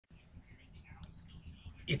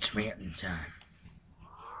It's ranting time.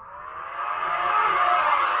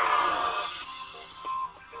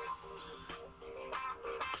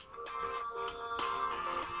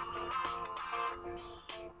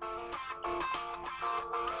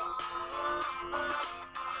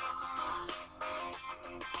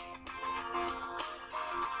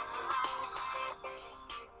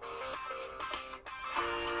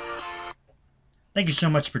 Thank you so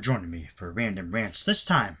much for joining me for Random Rants. This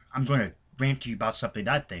time, I'm going to rant to you about something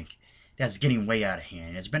that I think that's getting way out of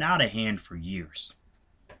hand. It's been out of hand for years.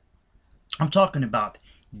 I'm talking about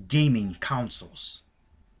gaming consoles.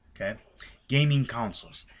 Okay? Gaming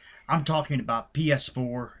consoles. I'm talking about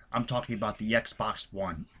PS4. I'm talking about the Xbox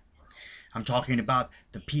One. I'm talking about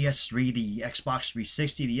the PS3, the Xbox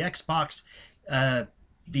 360, the Xbox,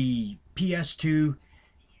 the PS2,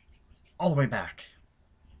 all the way back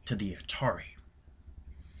to the Atari.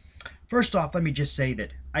 First off, let me just say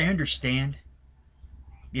that I understand,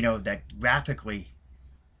 that graphically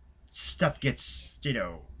stuff gets,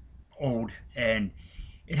 old and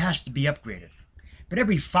it has to be upgraded. But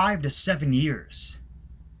every 5 to 7 years,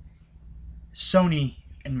 Sony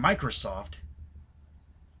and Microsoft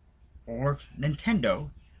or Nintendo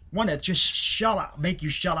want to just make you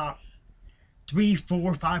shell out $300,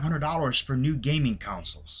 $400, $500 for new gaming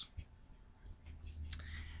consoles.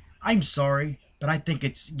 I'm sorry, but I think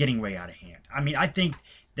it's getting way out of hand. I mean, I think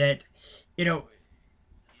that,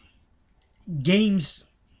 games,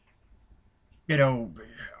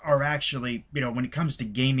 are actually, when it comes to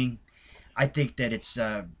gaming, I think that it's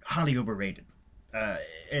highly overrated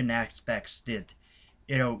in aspects that,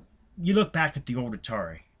 you look back at the old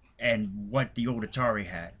Atari and what the old Atari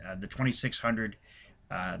had, the 2600,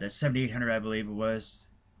 the 7800, I believe it was.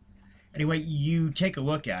 Anyway, you take a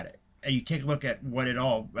look at it, and you take a look at what it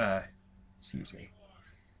all,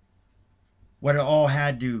 what it all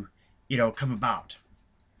had to, come about.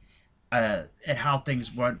 And how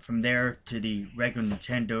things went from there to the regular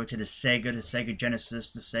Nintendo, to the Sega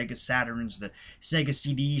Genesis, the Sega Saturns, the Sega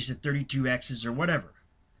CDs, the 32Xs, or whatever.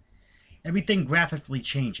 Everything graphically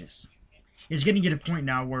changes. It's getting to the point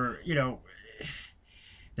now where, the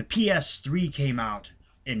PS3 came out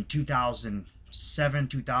in 2007,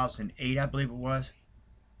 2008, I believe it was.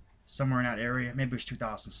 Somewhere in that area. Maybe it was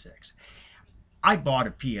 2006. I bought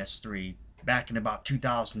a PS3 back in about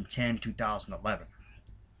 2010, 2011.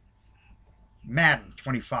 Madden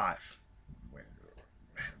 25.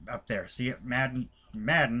 Up there. See it? Madden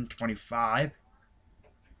 25.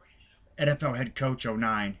 NFL Head Coach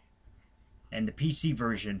 09. And the PC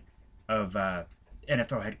version of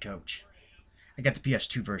NFL Head Coach. I got the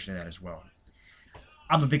PS2 version of that as well.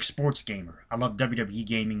 I'm a big sports gamer. I love WWE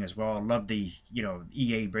gaming as well. I love the,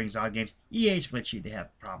 EA brings out games. EA's glitchy. They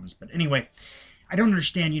have problems. But anyway, I don't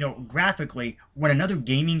understand, graphically, when another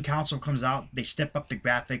gaming console comes out, they step up the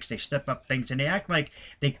graphics, they step up things, and they act like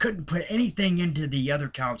they couldn't put anything into the other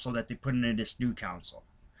console that they put into this new console.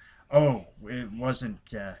 Oh, it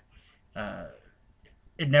wasn't, it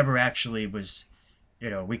never actually was,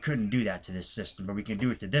 we couldn't do that to this system, but we can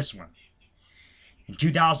do it to this one. In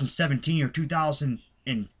 2017 or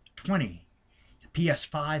 2020, the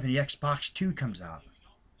PS5 and the Xbox 2 comes out.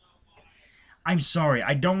 I'm sorry,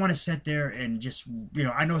 I don't want to sit there and just,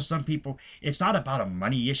 I know some people, it's not about a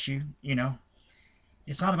money issue,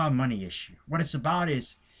 It's not about a money issue. What it's about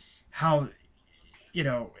is how,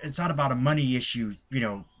 it's not about a money issue,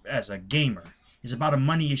 as a gamer. It's about a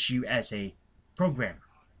money issue as a programmer.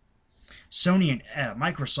 Sony and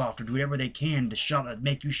Microsoft will do whatever they can to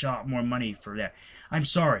make you shell out more money for that. I'm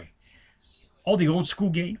sorry. All the old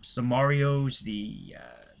school games, the Marios, the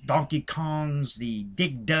Donkey Kongs, the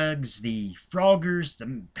Dig Dugs, the Froggers,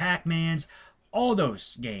 the Pac-Mans, all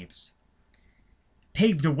those games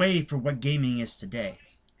paved the way for what gaming is today.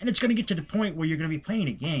 And it's going to get to the point where you're going to be playing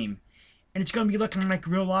a game and it's going to be looking like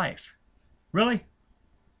real life. Really?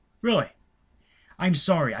 Really? I'm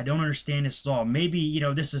sorry, I don't understand this at all. Maybe,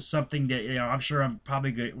 this is something that, I'm sure I'm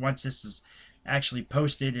probably good once this is actually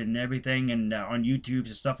posted and everything and on YouTube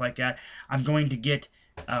and stuff like that. I'm going to get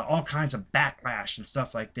all kinds of backlash and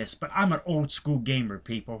stuff like this. But I'm an old school gamer,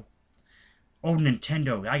 people. Old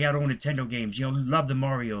Nintendo. I got old Nintendo games. Love the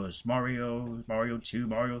Marios. Mario 2,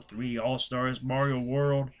 Mario 3, All-Stars, Mario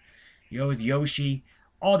World, Yoshi,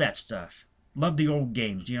 all that stuff. Love the old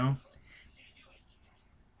games, And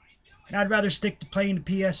I'd rather stick to playing the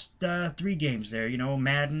PS3 games there,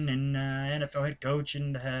 Madden and NFL Head Coach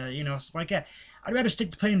and, stuff like that. I'd rather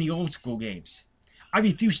stick to playing the old school games. I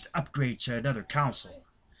refuse to upgrade to another console.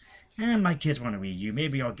 And my kids want a Wii U.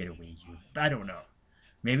 Maybe I'll get a Wii U. I don't know.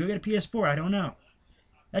 Maybe I'll get a PS4. I don't know.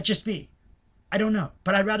 That's just me. I don't know,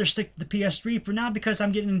 but I'd rather stick to the PS3 for now because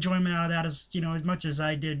I'm getting enjoyment out of that as as much as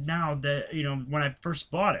I did now that when I first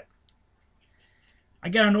bought it. I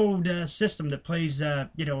got an old system that plays the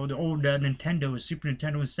old Nintendo, Super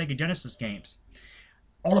Nintendo, and Sega Genesis games.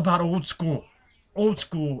 All about old school. Old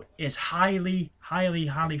school is highly, highly,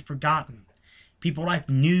 highly forgotten. People like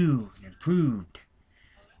new and improved.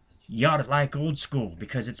 You ought to like old school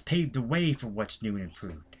because it's paved the way for what's new and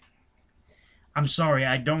improved. I'm sorry,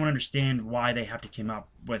 I don't understand why they have to come up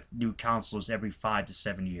with new consoles every 5 to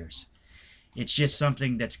 7 years. It's just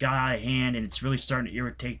something that's got out of hand, and it's really starting to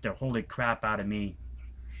irritate the holy crap out of me.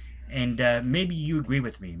 And maybe you agree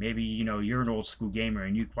with me. Maybe you're an old school gamer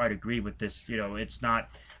and you quite agree with this. It's not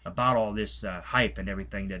about all this hype and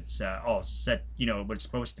everything that's all set. What it's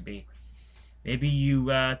supposed to be. Maybe you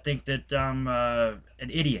think that I'm an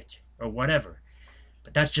idiot or whatever.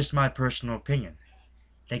 But that's just my personal opinion.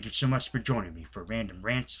 Thank you so much for joining me for Random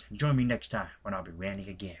Rants, and join me next time when I'll be ranting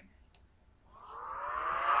again.